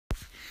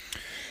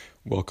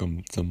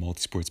Welcome to the Multi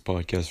Sports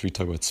Podcast, where we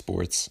talk about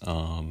sports. Today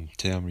I'm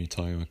going to be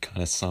talking about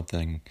kind of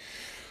something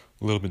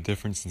a little bit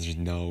different since there's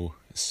no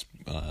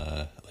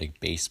like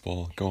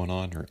baseball going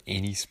on or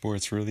any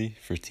sports really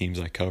for teams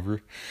I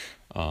cover.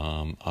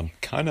 I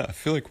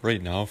feel like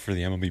right now for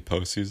the MLB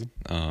postseason,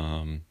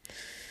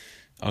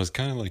 I was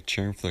kind of like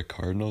cheering for the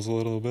Cardinals a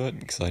little bit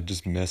because I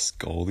just miss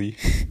Goldie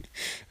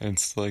and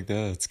stuff like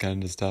that. It's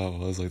kind of just how it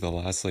was like the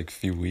last like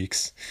few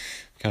weeks.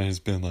 Kind of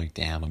just been like,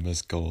 damn, I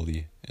miss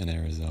Goldie in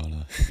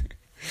Arizona.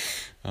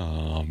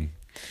 I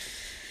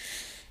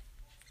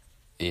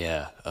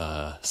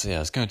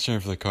was kind of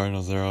cheering for the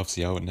Cardinals. They're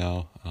obviously out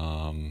now. But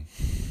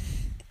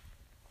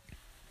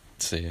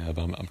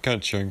I'm kind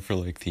of cheering for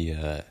like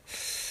the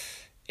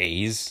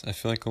A's. I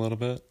feel like a little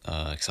bit.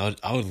 Because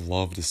I would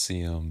love to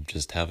see them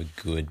just have a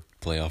good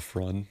playoff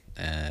run,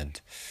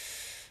 and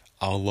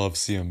I would love to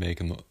see them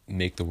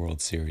make the World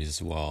Series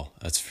as well.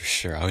 That's for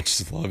sure. I would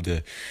just love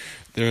to.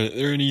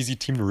 They're an easy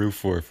team to root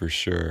for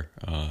sure.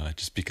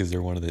 Just because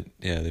they're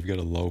they've got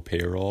a low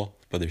payroll,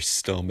 but they're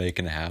still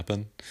making it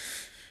happen.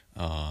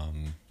 I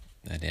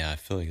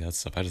feel like that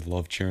stuff. I just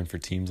love cheering for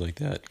teams like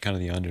that. Kind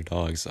of the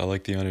underdogs. I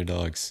like the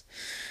underdogs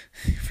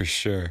for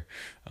sure.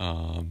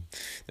 The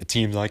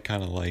teams I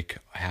kind of like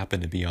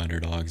happen to be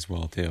underdogs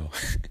well too.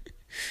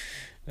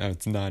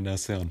 It's not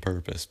necessarily on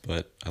purpose,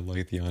 but I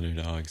like the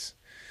underdogs.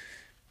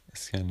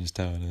 It's kind of just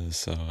how it is.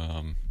 So,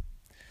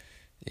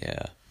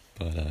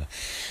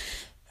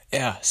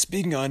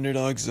 speaking of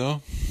underdogs,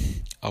 though,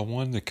 I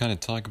wanted to kind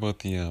of talk about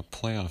the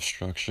playoff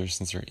structure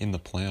since they're in the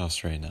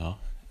playoffs right now.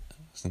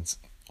 Since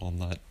I'm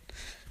not.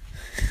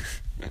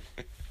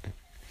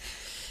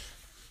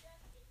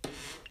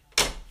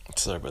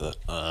 Sorry about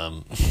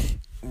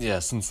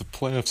that. Since the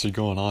playoffs are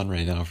going on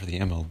right now for the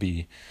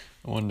MLB,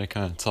 I wanted to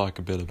kind of talk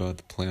a bit about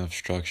the playoff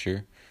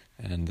structure.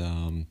 And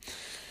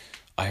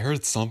I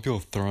heard some people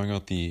throwing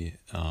out the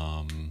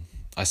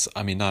I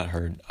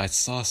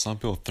saw some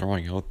people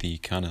throwing out the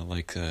kind of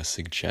like a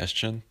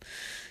suggestion,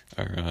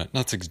 or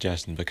not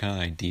suggestion, but kind of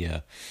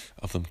idea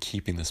of them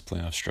keeping this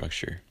playoff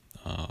structure.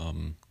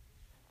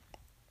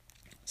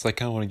 So I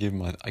kind of wanted to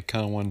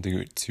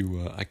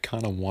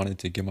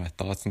give my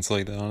thoughts and stuff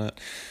like that on it.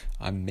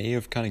 I may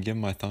have kind of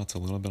given my thoughts a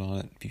little bit on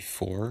it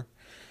before,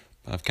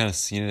 but I've kind of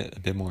seen it a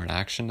bit more in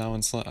action now,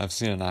 and I've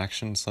seen it in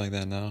action and stuff like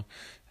that now,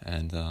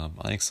 and I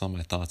think some of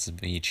my thoughts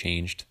have maybe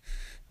changed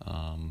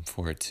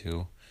for it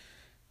too.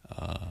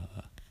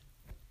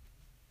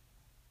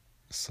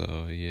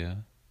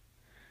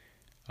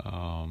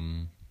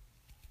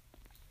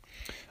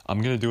 I'm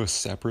gonna do a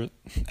separate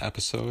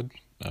episode,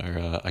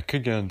 or I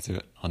could get into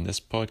it on this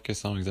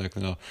podcast. I don't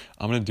exactly know.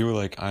 I'm gonna do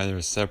like either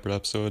a separate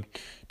episode,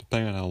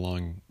 depending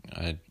on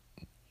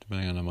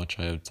depending on how much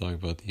I have to talk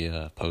about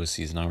the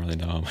postseason. I don't really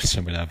know how much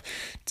I'm gonna have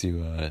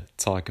to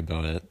talk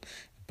about it,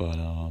 but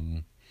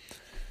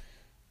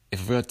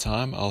if we have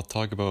time, I'll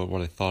talk about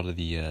what I thought of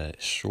the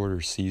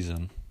shorter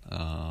season.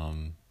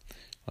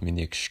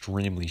 The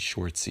extremely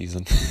short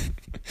season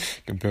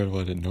compared to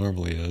what it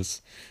normally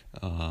is.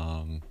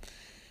 I'll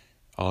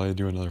either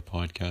do another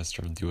podcast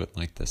or I'll do it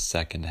like the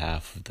second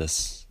half of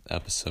this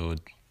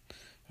episode,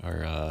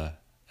 or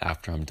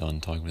after I'm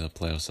done talking about the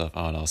playoff stuff.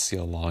 I don't know,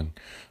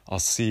 I'll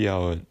see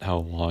how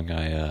long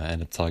I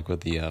end up talking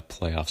about the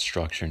playoff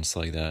structure and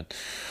stuff like that.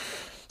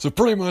 So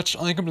pretty much,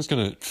 I think I'm just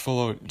going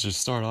to just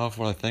start off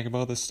what I think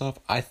about this stuff.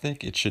 I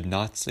think it should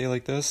not stay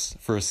like this.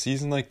 For a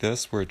season like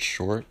this, where it's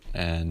short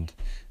and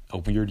a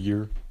weird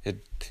year,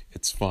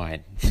 it's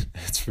fine.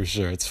 It's for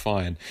sure, it's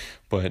fine.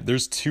 But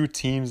there's two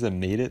teams that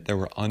made it that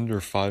were under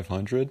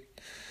 500.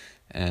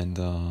 And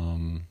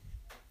I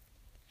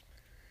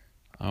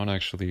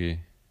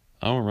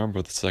don't remember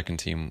what the second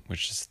team,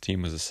 which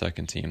team was the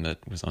second team that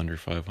was under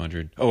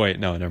 500. Oh, wait,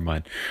 no, never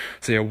mind.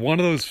 So, one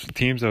of those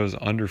teams that was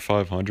under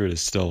 500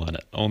 is still in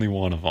it. Only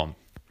one of them.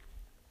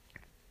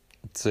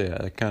 So,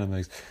 it kind of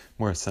makes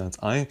more sense.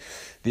 The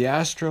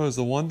Astros,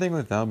 the one thing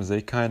with them is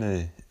they kind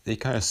of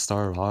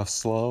started off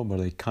slow, but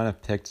they kind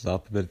of picked it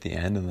up a bit at the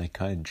end, and they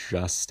kind of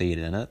just stayed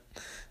in it.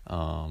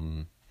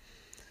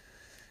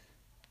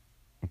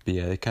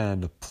 They kind of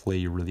had to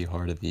play really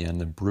hard at the end.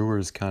 The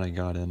Brewers kind of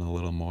got in a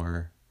little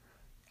more.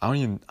 I don't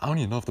even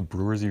know if the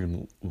Brewers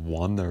even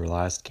won their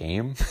last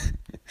game.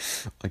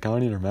 I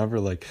don't even remember.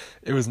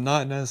 It was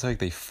not necessarily like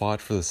they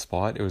fought for the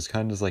spot. It was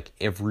kind of just like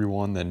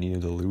everyone that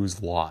needed to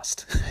lose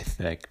lost, I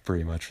think,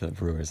 pretty much for the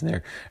Brewers in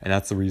there. And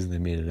that's the reason they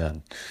made it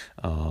in.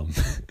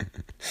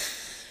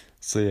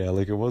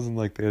 It wasn't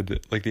like they had to,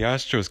 like the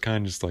Astros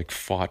kind of just like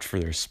fought for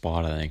their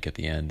spot, I think, at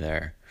the end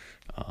there.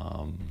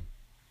 I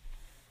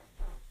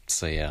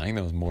think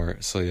that was more.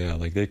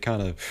 They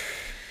kind of.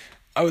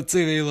 I would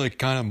say they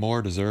kind of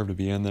more deserve to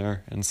be in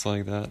there and stuff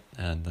like that.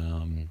 And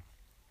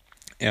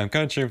I'm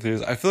kind of cheering for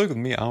these. I feel like with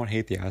me, I don't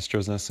hate the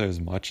Astros necessarily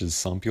as much as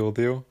some people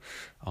do.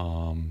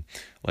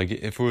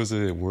 If it was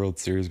a World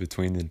Series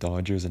between the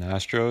Dodgers and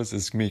Astros,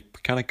 it's gonna be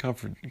kind of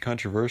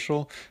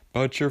controversial. But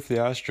I would cheer for the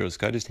Astros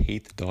because I just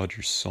hate the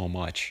Dodgers so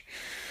much.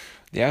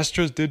 The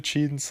Astros did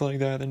cheat and stuff like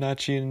that. They're not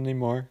cheating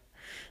anymore.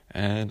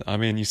 And I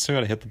mean, you still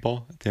got to hit the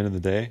ball at the end of the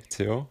day,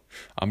 too.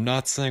 I'm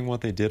not saying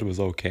what they did was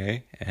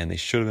okay, and they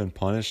should have been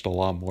punished a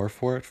lot more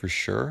for it, for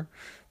sure.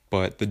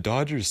 But the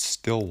Dodgers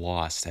still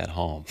lost at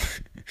home.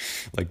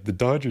 Like, the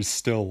Dodgers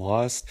still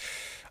lost.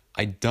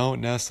 I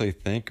don't necessarily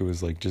think it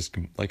was like just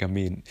like, I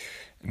mean,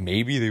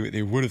 maybe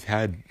they would have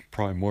had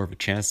probably more of a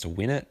chance to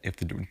win it if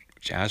the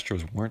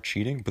Astros weren't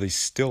cheating, but they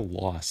still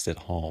lost at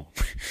home.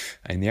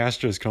 And the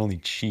Astros can only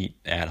cheat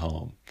at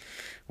home.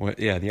 Well,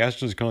 yeah, the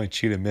Astros can only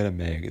cheat at Minute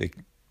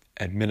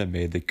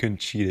Maid. They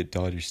couldn't cheat at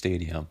Dodger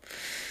Stadium.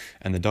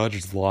 And the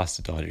Dodgers lost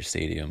at Dodger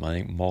Stadium, I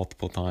think,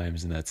 multiple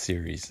times in that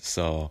series.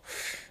 So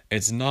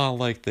it's not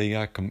like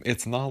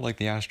it's not like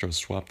the Astros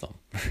swept them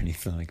or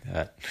anything like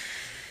that.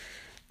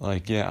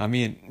 Like, yeah, I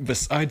mean,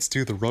 besides,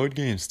 too, the road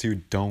games, too,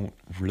 don't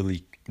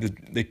really...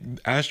 The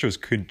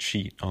Astros couldn't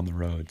cheat on the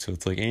road. So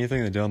it's like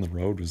anything they did on the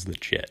road was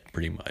legit,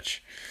 pretty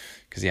much.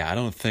 Because, yeah, I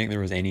don't think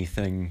there was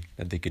anything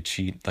that they could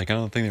cheat. Like, I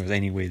don't think there was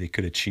any way they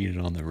could have cheated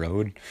on the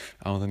road.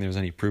 I don't think there was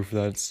any proof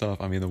of that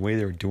stuff. I mean, the way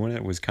they were doing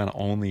it was kind of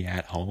only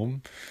at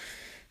home.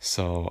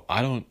 So,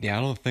 I don't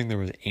think there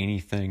was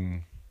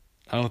anything...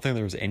 I don't think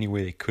there was any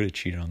way they could have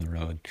cheated on the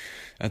road.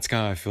 That's kind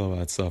of how I feel about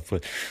that stuff.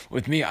 But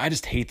with me, I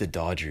just hate the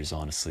Dodgers,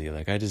 honestly.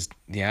 Like,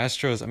 the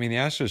Astros, I mean, the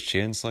Astros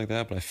cheat and stuff like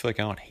that, but I feel like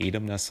I don't hate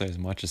them necessarily as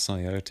much as some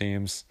of the other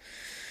teams.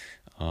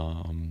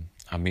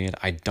 I mean,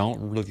 I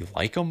don't really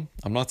like them.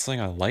 I'm not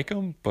saying I like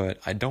them, but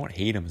I don't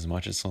hate them as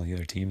much as some of the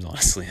other teams,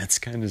 honestly. That's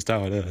kind of just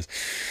how it is.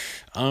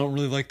 I don't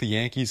really like the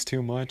Yankees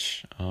too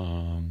much.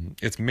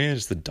 It's mainly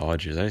just the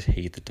Dodgers. I just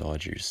hate the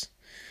Dodgers.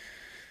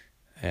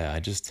 Yeah,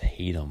 I just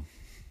hate them.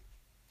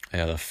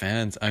 Yeah,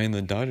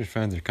 the Dodgers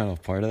fans are kind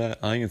of part of that.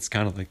 I think it's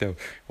kind of like that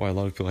why a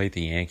lot of people hate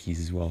the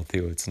Yankees as well,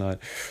 too.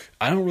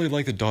 I don't really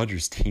like the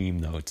Dodgers team,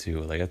 though,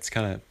 too. Like, that's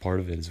kind of part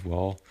of it as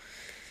well.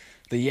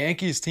 The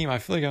Yankees team, I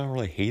feel like I don't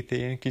really hate the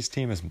Yankees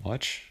team as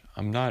much.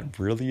 I'm not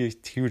really a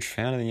huge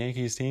fan of the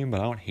Yankees team,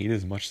 but I don't hate it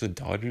as much as the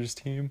Dodgers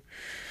team.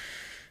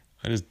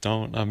 I just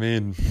don't, I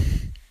mean...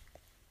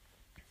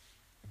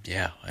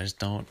 Yeah, I just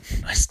don't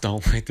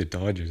like the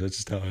Dodgers. That's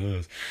just how it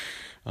is.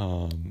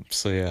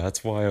 So yeah,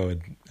 that's why I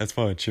would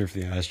cheer for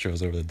the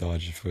Astros over the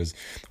Dodgers if it was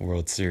the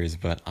World Series.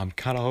 But I'm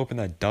kind of hoping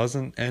that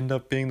doesn't end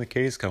up being the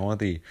case. Cause I want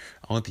the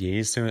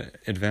A's to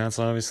advance.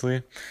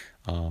 Obviously,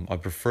 I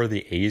prefer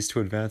the A's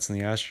to advance than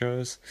the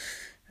Astros.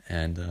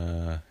 And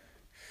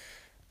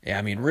yeah,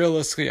 I mean,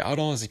 realistically, I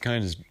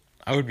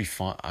would be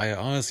fine. I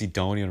honestly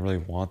don't even really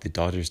want the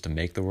Dodgers to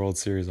make the World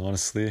Series.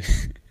 Honestly,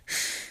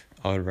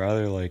 I would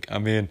rather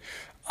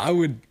I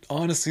would,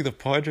 honestly, the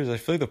Padres, I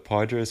feel like the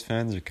Padres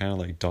fans are kind of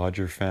like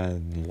Dodger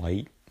fan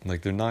light.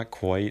 Like, they're not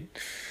quite,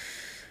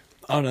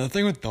 I don't know, the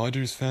thing with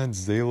Dodgers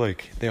fans, they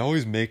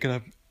always make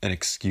up an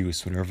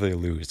excuse whenever they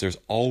lose. There's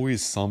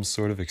always some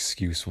sort of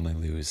excuse when they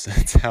lose.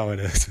 That's how it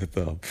is with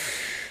them.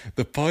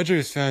 The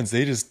Padres fans,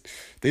 they just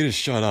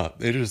shut up.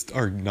 They just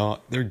are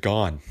not, they're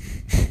gone.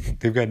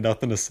 They've got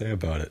nothing to say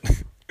about it.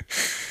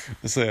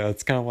 So yeah,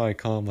 that's kind of why I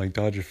call them like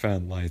Dodger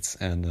fan lights.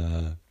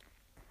 And,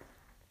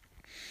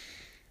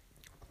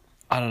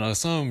 I don't know,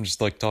 some of them just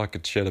like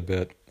talking shit a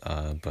bit,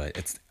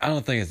 but I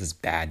don't think it's as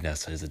bad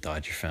necessarily as a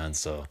Dodger fan.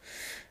 So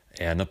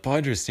yeah, and the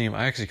Padres team,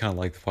 I actually kind of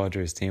like the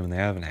Padres team, and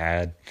I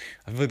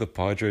feel like the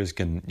Padres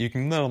you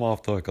can let them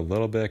off the hook a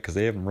little bit because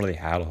they haven't really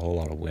had a whole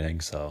lot of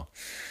winning, so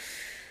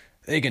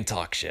they can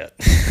talk shit.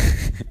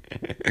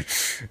 I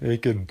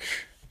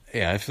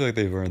feel like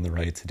they've earned the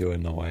right to do it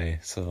in a way.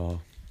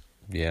 So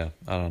yeah,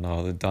 I don't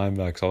know. The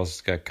Diamondbacks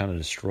also got kind of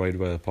destroyed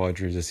by the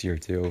Padres this year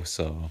too,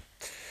 so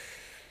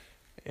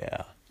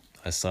yeah.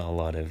 I saw a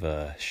lot of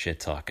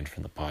shit talking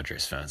from the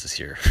Padres fans this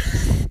year.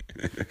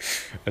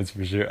 That's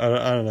for sure.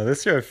 I don't know.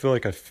 This year I feel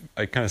like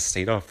I kind of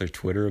stayed off their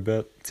Twitter a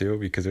bit too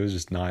because it was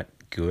just not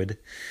good.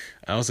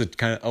 I also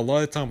a lot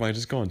of the time when I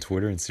just go on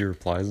Twitter and see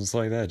replies and stuff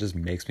like that, it just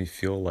makes me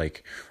feel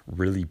like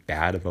really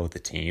bad about the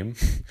team.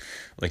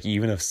 Like,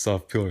 even if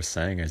stuff people are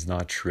saying is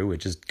not true, it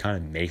just kind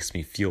of makes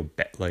me feel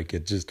like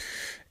it just,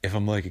 if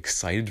I'm like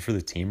excited for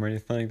the team or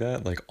anything like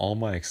that, like all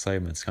my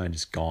excitement's kind of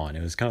just gone.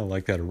 It was kind of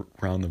like that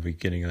around the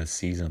beginning of the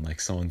season. Like,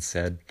 someone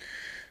said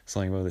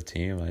something about the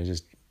team, and it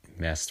just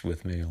messed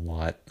with me a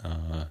lot.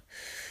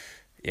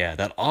 Yeah,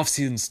 that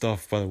off-season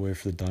stuff, by the way,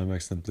 for the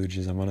Diamondbacks and the Blue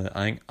Jays,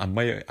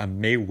 I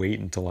may wait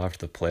until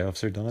after the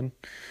playoffs are done,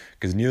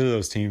 because neither of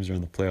those teams are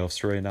in the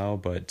playoffs right now.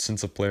 But since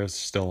the playoffs are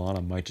still on,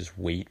 I might just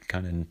wait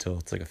kind of until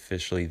it's like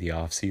officially the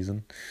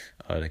off-season,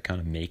 to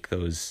kind of make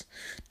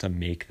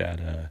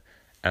that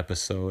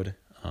episode.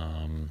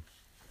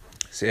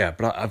 So yeah,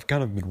 but I've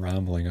kind of been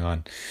rambling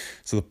on.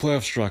 So the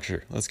playoff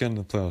structure. Let's get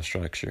into the playoff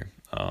structure.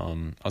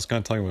 I was kind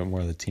of talking about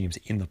more of the teams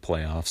in the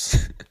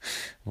playoffs,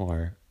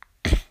 more.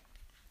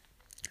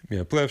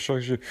 Yeah, playoff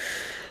structure.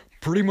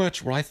 Pretty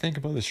much what I think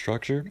about the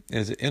structure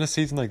is, in a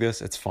season like this,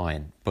 it's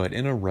fine. But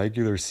in a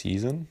regular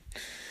season,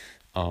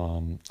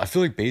 I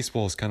feel like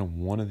baseball is kind of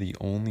one of the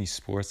only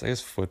sports, I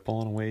guess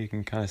football in a way you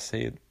can kind of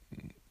say it,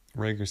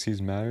 regular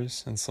season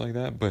matters and stuff like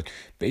that. But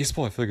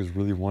baseball, I feel like, is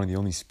really one of the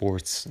only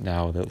sports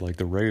now that like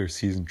the regular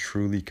season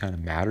truly kind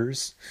of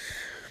matters.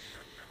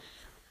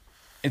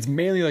 it's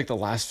mainly like the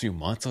last few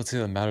months, I'd say,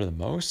 that matter the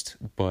most.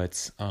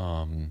 But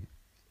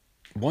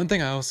one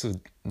thing I also,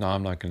 no,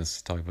 I'm not going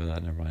to talk about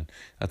that. Never mind.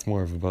 That's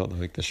more of about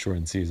like the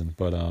shortened season.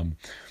 But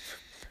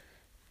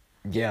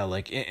yeah,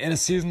 like in a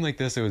season like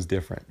this, it was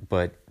different.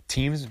 But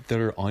teams that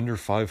are under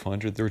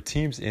 500, there were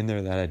teams in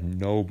there that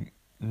had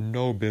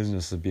no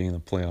business of being in the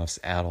playoffs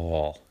at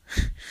all.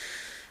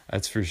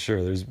 That's for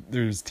sure.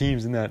 There's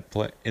teams in the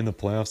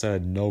playoffs that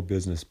had no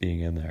business being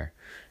in there,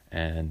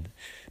 and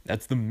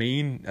that's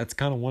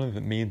kind of one of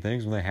the main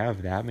things when they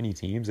have that many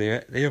teams.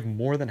 They have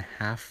more than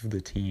half of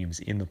the teams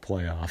in the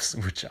playoffs,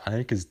 which I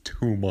think is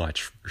too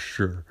much for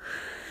sure.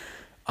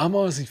 I'm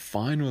honestly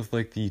fine with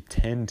like the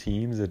 10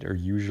 teams that are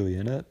usually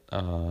in it,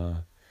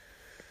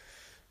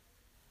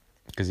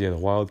 because the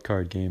wild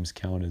card games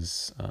count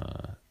as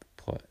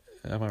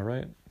am I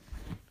right?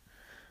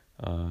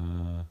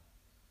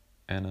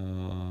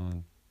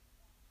 And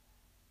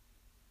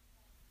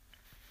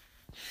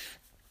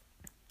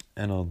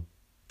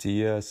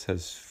NLDS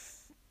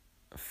has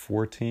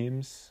 4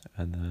 teams,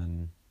 and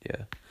then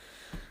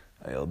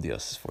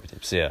LDS is 4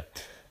 teams.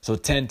 So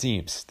 10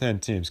 teams,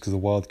 because the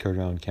wild card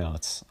round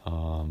counts.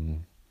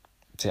 I'm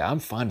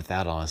fine with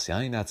that, honestly. I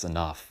think that's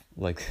enough.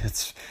 Like,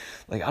 it's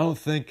like, I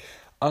don't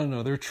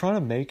know. They're trying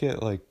to make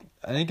it like,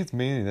 I think it's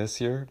mainly this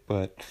year,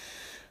 but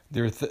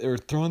they were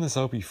throwing this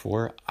out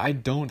before. I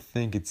don't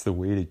think it's the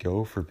way to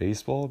go for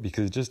baseball,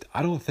 because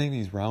I don't think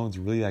these rounds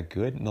are really that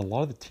good. And a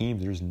lot of the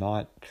teams,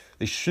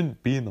 they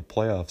shouldn't be in the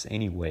playoffs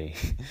anyway.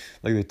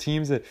 Like the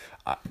teams that,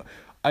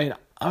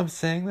 I'm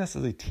saying this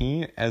as a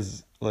team,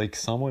 as like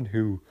someone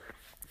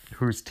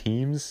whose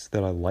teams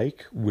that I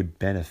like would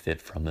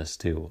benefit from this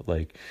too.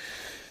 Like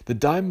the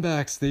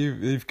Diamondbacks,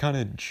 they've kind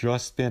of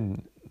just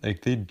been,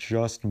 like they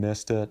just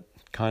missed it.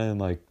 Kind of in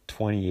like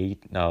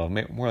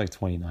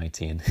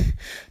 2019.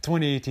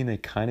 2018, they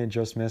kind of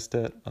just missed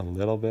it a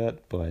little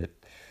bit, but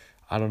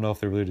I don't know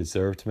if they really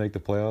deserve to make the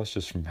playoffs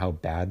just from how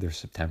bad their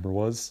September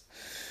was.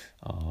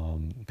 But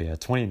yeah,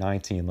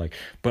 2019,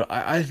 but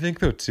I think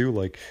though too,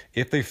 like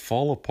if they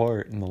fall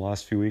apart in the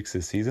last few weeks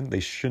this season, they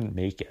shouldn't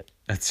make it.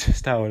 That's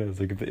just how it is.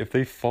 Like if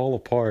they fall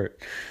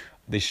apart,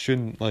 they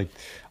shouldn't,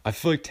 I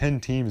feel like 10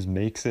 teams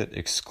makes it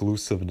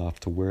exclusive enough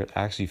to where it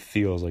actually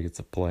feels like it's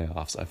the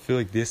playoffs. I feel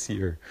like this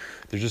year,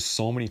 there's just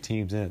so many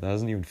teams in it that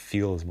doesn't even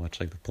feel as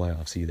much like the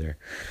playoffs either.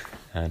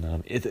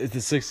 And it's a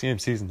 6-game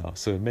season though,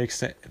 so it makes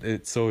sense.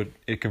 It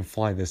can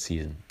fly this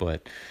season.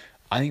 But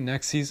I think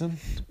next season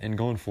and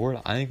going forward,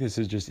 I think this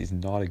is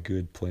not a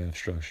good playoff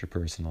structure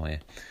personally.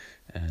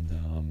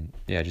 And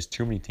just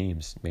too many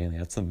teams, mainly.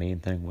 That's the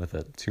main thing with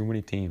it. Too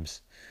many teams.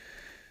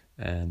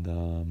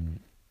 And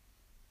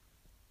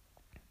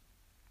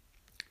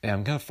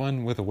I'm kind of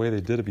fun with the way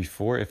they did it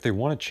before. If they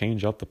want to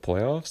change up the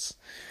playoffs,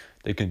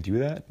 they can do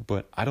that.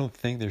 But I don't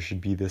think there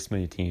should be this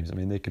many teams. I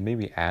mean, they can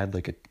maybe add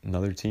like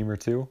another team or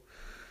two.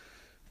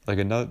 They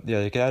could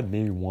add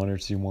maybe 1 or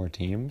 2 more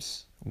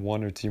teams,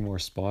 1 or 2 more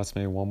spots,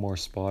 maybe 1 more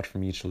spot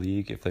from each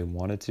league if they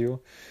wanted to.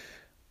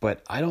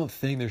 But I don't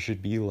think there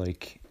should be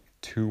like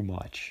too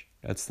much.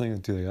 That's the thing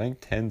to do. I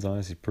think 10's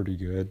honestly pretty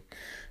good.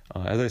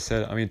 As I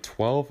said, I mean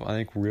 12. I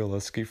think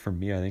realistically for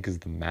me, I think is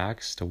the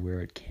max to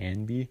where it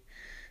can be.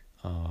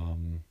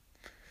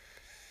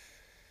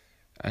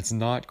 It's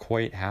not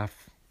quite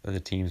half of the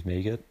teams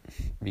make it,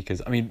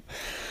 because I mean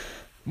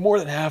more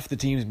than half the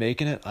teams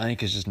making it, I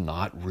think is just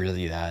not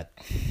really that.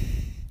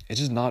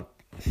 It's just not,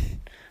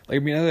 like, I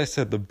mean, as I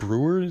said, the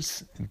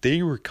Brewers,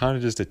 they were kind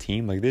of just a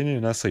team. Like, they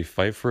didn't necessarily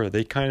fight for it.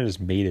 They kind of just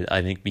made it,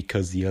 I think,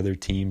 because the other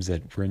teams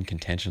that were in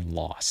contention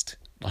lost.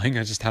 I think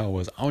that's just how it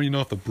was. I don't even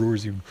know if the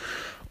Brewers even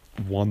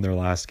won their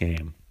last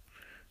game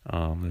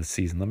of the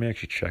season. Let me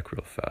actually check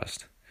real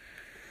fast.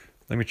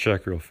 To make sure I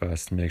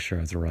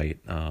was right.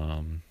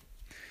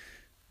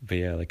 But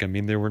yeah, like, I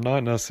mean, they were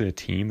not necessarily a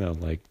team that,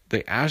 like,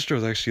 the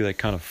Astros actually, like,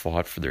 kind of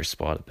fought for their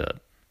spot a bit.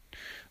 I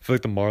feel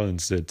like the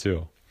Marlins did,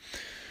 too.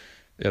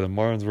 Yeah, the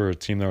Marlins were a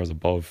team that was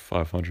above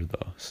 500,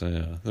 though. So,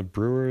 yeah, the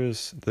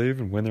Brewers, they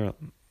even win their,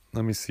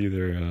 let me see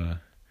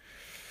their,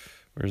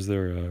 where's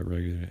their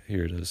regular,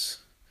 here it is.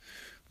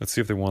 Let's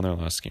see if they won their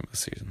last game of the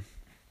season.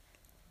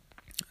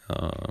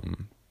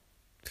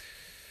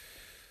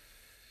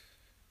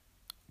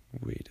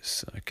 Wait a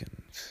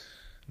second.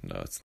 No,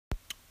 it's,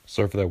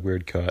 sorry for that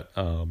weird cut.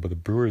 But the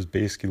Brewers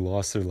basically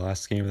lost their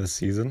last game of the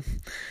season,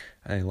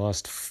 and they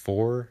lost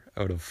 4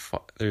 out of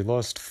 5. They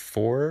lost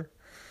 4,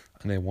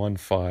 and they won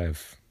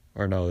 5.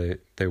 Or no,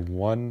 they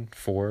won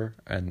 4,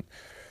 and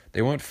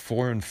they went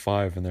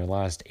 4-5 in their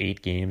last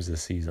 8 games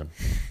this season.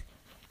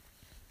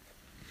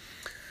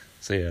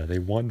 So yeah, they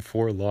won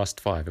 4,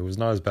 lost 5. It was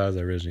not as bad as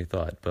I originally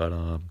thought,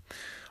 but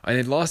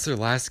they lost their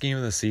last game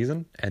of the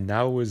season, and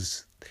now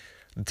was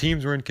the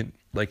teams were in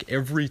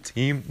every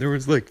team. There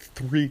was like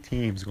 3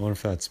 teams going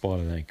for that spot.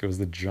 I think it was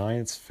the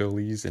Giants,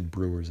 Phillies, and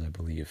Brewers. I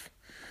believe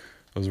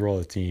those were all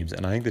the teams,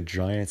 and I think the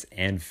Giants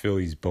and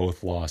Phillies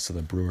both lost, so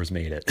the Brewers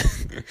made it.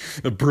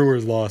 The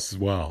Brewers lost as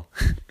well,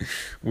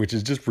 which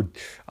is just. I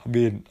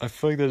mean, I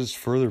feel like that just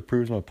further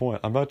proves my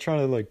point. I'm not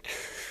trying to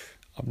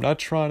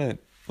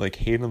like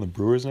hate on the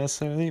Brewers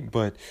necessarily,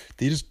 but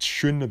they just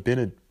shouldn't have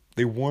been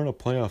they weren't a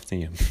playoff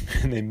team,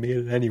 and they made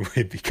it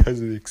anyway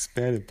because of the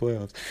expanded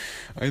playoffs.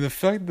 I mean, the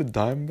fact that the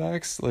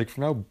Diamondbacks, like,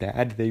 from how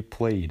bad they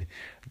played,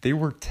 they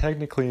were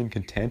technically in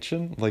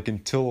contention, like,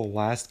 until the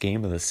last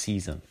game of the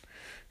season.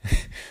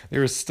 They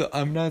were still,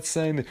 I'm not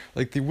saying that,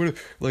 like, they would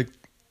have, like,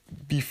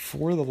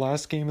 before the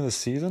last game of the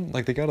season,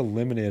 like, they got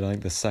eliminated,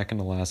 like, the second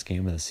to last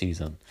game of the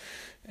season.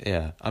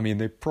 Yeah, I mean,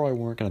 they probably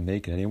weren't going to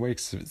make it anyway,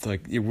 because it's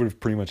like, it would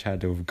have pretty much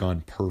had to have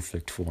gone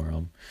perfect for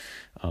them.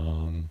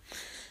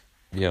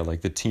 Yeah,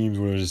 like the teams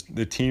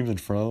in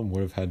front of them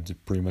would have had to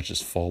pretty much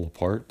just fall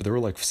apart. But they were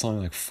like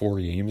something like 4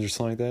 games or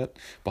something like that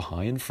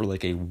behind for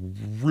like a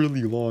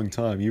really long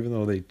time, even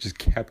though they just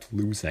kept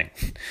losing,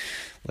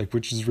 like,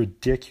 which is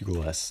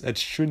ridiculous. That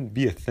shouldn't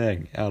be a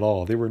thing at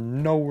all. They were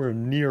nowhere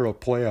near a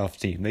playoff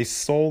team. They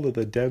sold at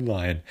the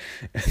deadline,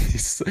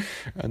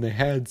 and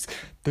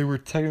they were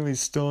technically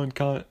still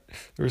they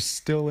were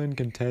still in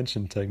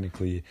contention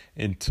technically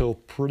until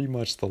pretty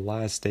much the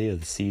last day of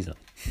the season.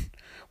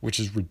 Which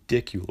is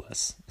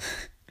ridiculous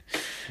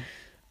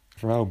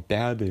from how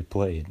bad they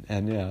played.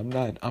 And yeah, I'm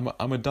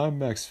a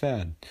Diamondbacks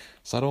fan,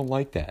 so I don't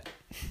like that.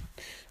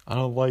 I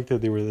don't like that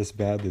they were this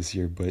bad this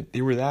year, but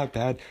they were that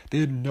bad.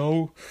 They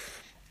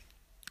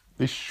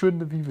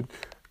shouldn't have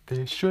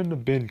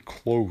been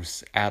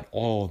close at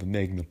all to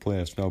making the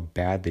playoffs from how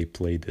bad they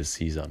played this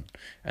season.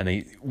 And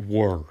they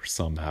were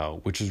somehow,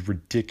 which is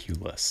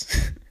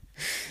ridiculous.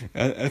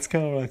 That's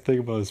kind of what I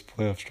think about this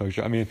playoff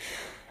structure. I mean,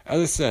 as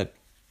I said,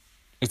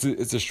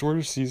 it's a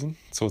shorter season,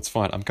 so it's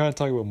fine. I'm kind of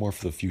talking about more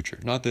for the future.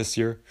 Not this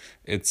year.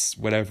 It's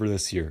whatever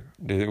this year.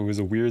 It was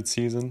a weird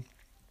season.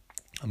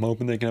 I'm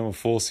hoping they can have a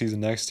full season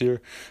next year.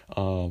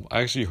 I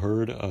actually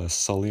heard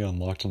Sully on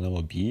Locked on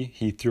MLB.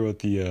 He threw out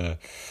the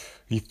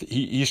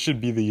he should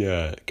be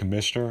the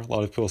commissioner. A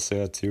lot of people say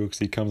that too, because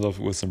he comes up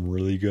with some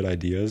really good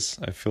ideas.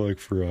 I feel like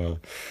for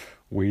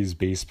ways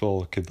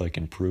baseball could like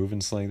improve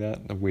and stuff like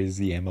that, the ways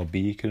the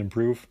MLB could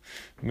improve,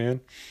 man.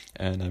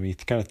 And I mean, he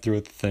kind of threw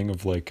out the thing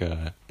of like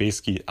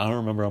basically, I don't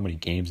remember how many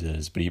games it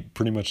is, but he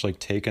pretty much like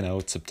taken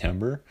out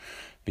September,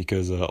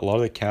 because a lot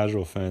of the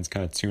casual fans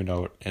kind of tuned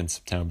out in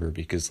September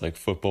because like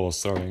football is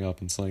starting up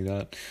and stuff like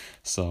that.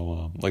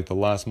 So like the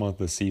last month of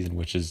the season,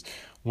 which is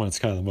when it's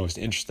kind of the most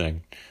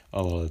interesting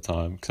a lot of the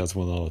time, because that's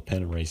when all the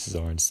pennant races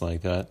are and stuff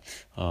like that.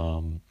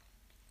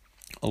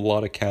 A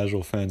lot of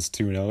casual fans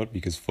tune out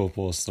because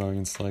football is starting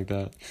and stuff like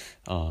that.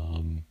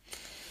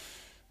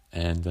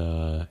 And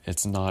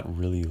it's not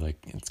really like,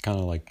 it's kind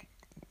of like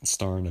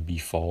starting to be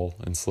fall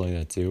and stuff like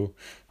that too.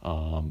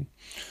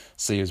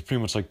 So it's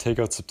pretty much like take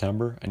out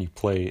September and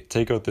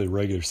take out the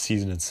regular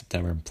season in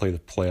September and play the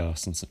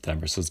playoffs in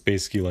September. So it's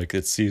basically like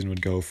its season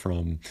would go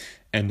from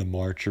end of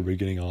March or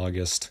beginning of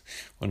August,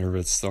 whenever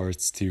it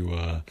starts,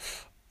 to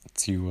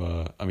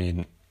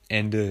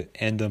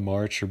end of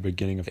March or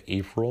beginning of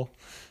April,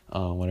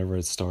 whenever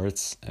it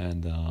starts,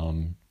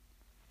 and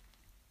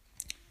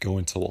go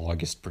until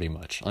August pretty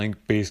much. I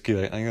think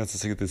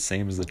that's like the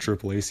same as the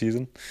AAA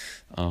season.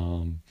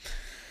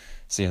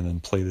 So yeah, and then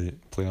play the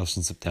playoffs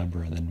in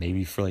September, and then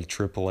maybe for like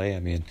AAA, I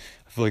mean,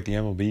 I feel like the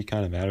MLB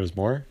kind of matters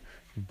more,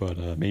 but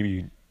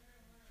maybe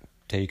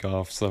take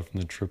off stuff from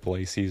the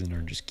AAA season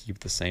or just keep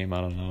the same. I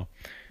don't know.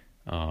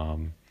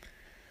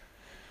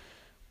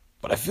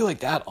 But I feel like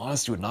that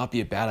honestly would not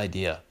be a bad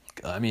idea.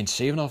 I mean,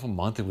 shaving off a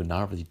month, it would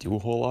not really do a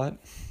whole lot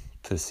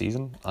to the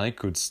season. I think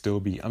it would still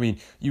be, I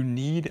mean,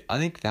 I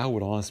think that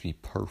would honestly be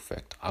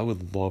perfect. I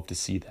would love to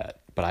see that.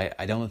 But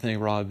I don't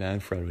think Rob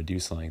Manfred would do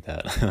something like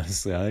that.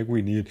 Honestly, I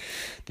think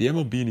the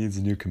MLB needs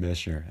a new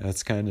commissioner.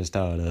 That's kind of just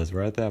how it is.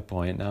 We're at that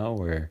point now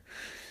where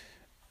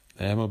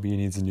the MLB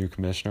needs a new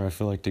commissioner, I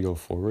feel like, to go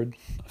forward.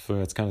 I feel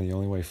like that's kind of the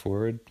only way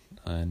forward.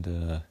 And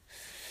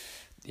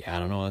yeah, I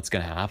don't know when that's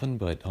going to happen,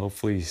 but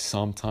hopefully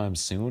sometime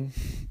soon.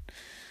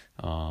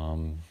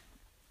 And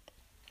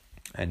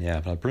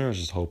yeah, but I pretty much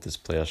just hope this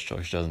playoff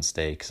structure doesn't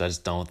stay, because I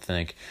just don't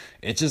think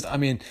I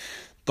mean,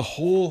 the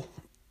whole,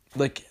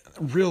 like,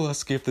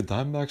 realistically, if the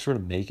Diamondbacks were to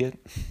make it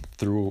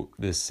through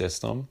this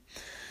system,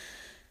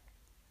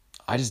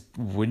 it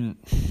would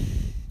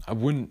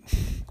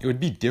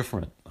be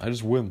different. I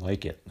just wouldn't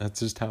like it.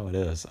 That's just how it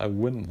is. I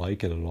wouldn't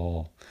like it at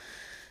all.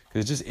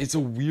 It's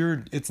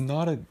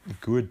not a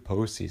good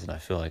postseason, I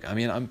feel like. I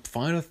mean, I'm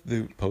fine with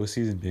the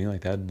postseason being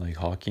like that in like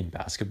hockey and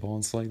basketball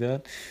and stuff like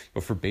that.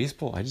 But for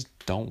baseball, I just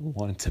don't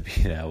want it to be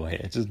that way.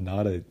 I just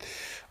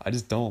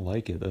don't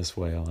like it this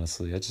way,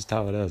 honestly. That's just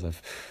how it is.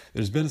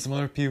 There's been some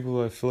other people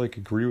who I feel like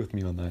agree with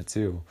me on that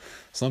too.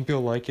 Some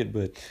people like it,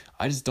 but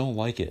I just don't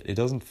like it. It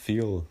doesn't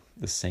feel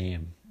the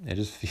same.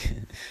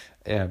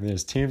 Yeah, I mean,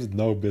 there's teams with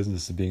no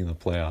business of being in the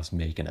playoffs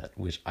making it,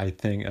 which I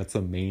think that's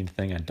the main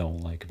thing I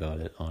don't like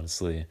about it,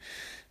 honestly.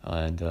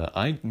 And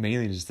I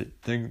mainly just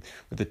think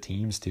with the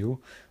teams too,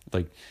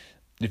 like,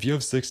 if you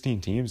have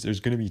 16 teams, there's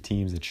going to be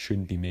teams that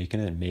shouldn't be making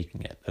it and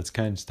making it. That's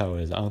kind of just how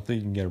it is. I don't think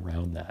you can get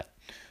around that.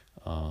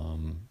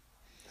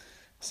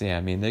 So yeah,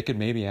 I mean, they could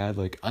maybe add,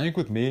 like, I think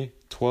with me,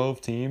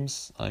 12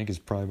 teams, I think is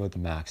probably about the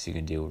max you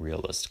can do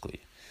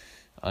realistically.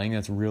 I think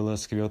that's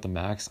realistic about the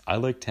max. I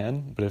like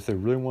 10, but if they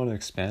really want to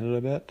expand it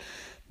a bit,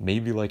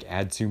 maybe like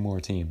add 2 more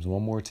teams,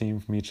 1 more team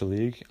from each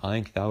league. I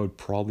think that would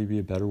probably be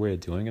a better way of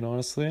doing it,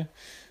 honestly.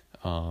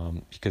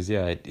 Because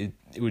yeah, it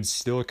would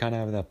still kind of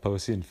have that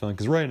postseason feeling.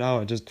 Because right now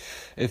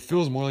it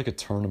feels more like a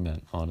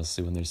tournament,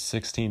 honestly, when there's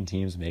 16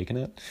 teams making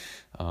it.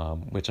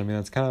 Which I mean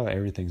that's kind of how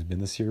everything's been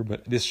this year.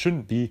 But this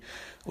shouldn't be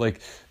like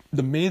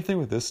the main thing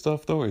with this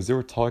stuff though is they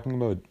were talking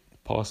about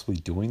possibly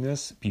doing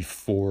this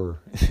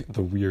before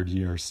the weird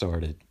year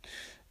started.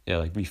 Yeah,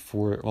 like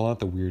before. Well, not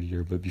the weird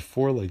year, but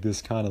before like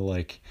this kind of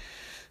like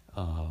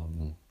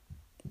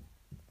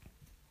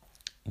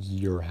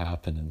year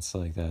happened and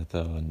stuff like that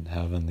though, and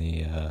having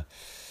the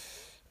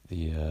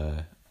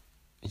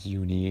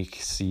unique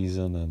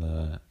season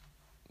and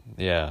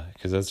yeah,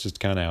 because that's just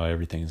kind of how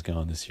everything's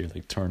gone this year,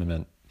 like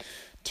tournament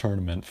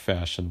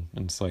fashion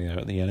and stuff like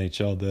that. The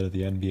NHL did it,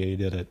 the NBA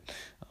did it,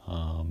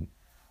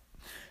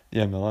 the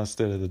MLS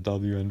did it, the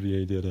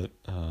WNBA did it.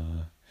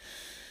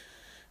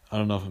 I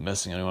don't know if I'm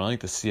missing anyone. I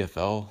think the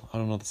CFL. I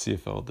don't know what the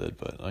CFL did,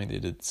 but I think they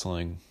did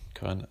something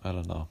kind. I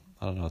don't know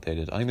what they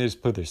did. I think they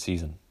just put their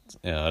season.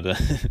 Yeah,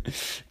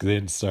 because they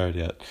didn't start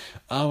yet.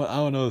 I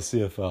don't know the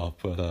CFL,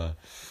 but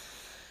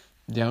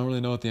yeah, I don't really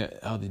know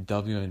how the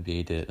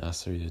WNBA did.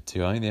 Necessarily did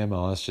too. I think the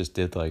MLS just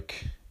did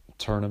like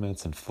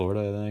tournaments in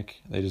Florida. I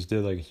think they just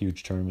did like a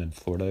huge tournament in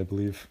Florida, I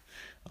believe.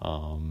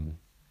 So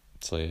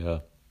yeah.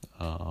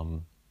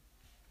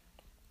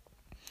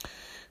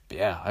 But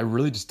yeah, I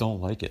really just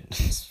don't like it.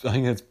 I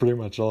think that's pretty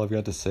much all I've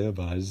got to say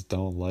about it. I just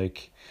don't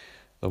like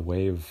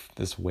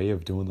this way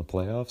of doing the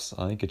playoffs.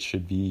 I think it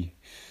should be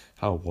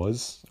how it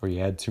was, or you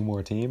add 2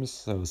 more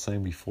teams, as I was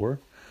saying before.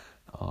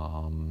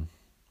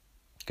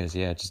 Because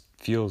yeah, it just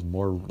feels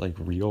more like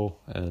real,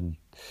 and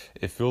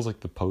it feels like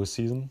the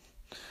postseason.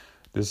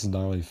 This does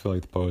not really feel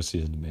like the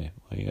postseason to me.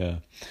 Like yeah.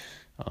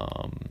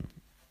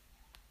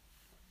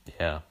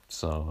 Yeah,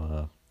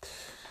 so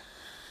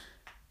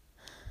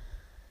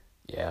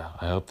yeah,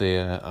 I hope they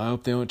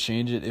don't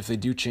change it. If they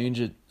do change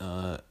it,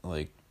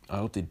 like I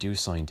hope they do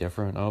something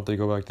different. I hope they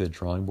go back to the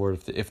drawing board.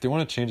 If they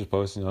want to change the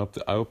posting, I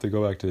hope they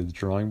go back to the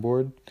drawing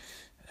board.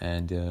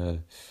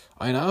 And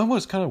I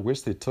almost kind of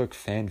wish they took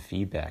fan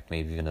feedback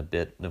maybe in a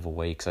bit of a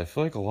way, because I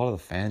feel like a lot of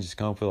the fans just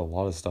come up with a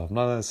lot of stuff. I'm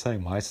not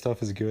saying my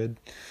stuff is good.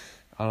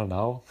 I don't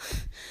know.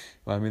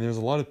 But I mean, there's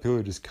a lot of people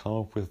who just come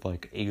up with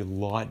like a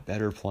lot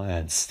better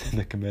plans than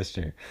the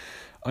commissioner.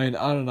 I mean,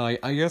 I don't know.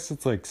 I guess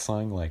it's like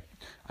something like,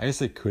 I guess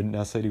they couldn't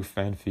necessarily do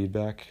fan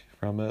feedback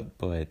from it,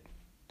 but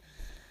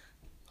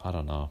I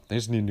don't know. They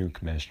just need a new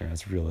commissioner.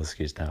 That's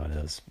realistically just how it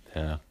is.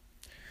 Yeah.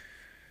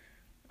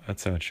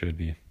 That's how it should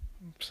be.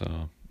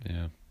 So,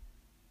 yeah.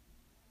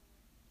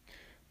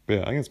 But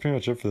yeah, I think that's pretty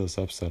much it for this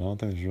episode. I don't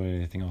think there's really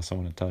anything else I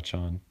want to touch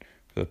on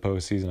for the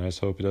postseason. I just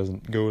hope it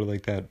doesn't go to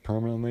like that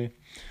permanently.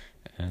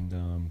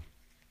 And,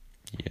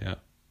 yeah.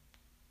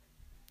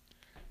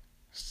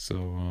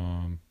 So,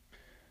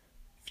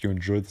 if you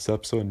enjoyed this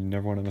episode and you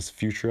never want to miss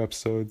future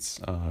episodes,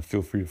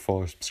 feel free to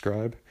follow or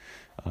subscribe,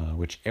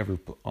 whichever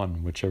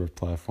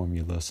platform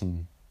you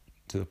listen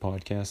to the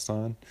podcast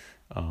on.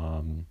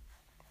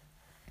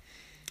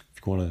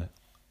 If you want to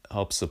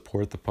help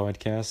support the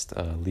podcast,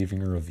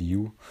 leaving a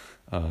review,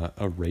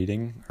 a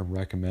rating, or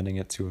recommending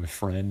it to a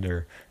friend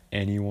or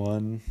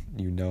anyone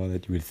you know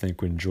that you would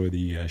think would enjoy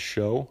the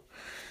show.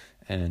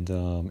 And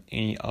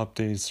any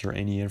updates or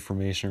any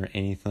information or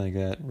anything like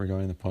that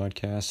regarding the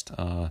podcast,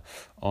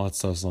 all that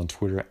stuff is on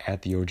Twitter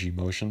at the OG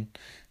Motion.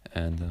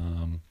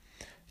 And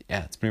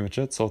yeah, that's pretty much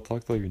it. So I'll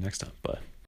talk to you next time. Bye.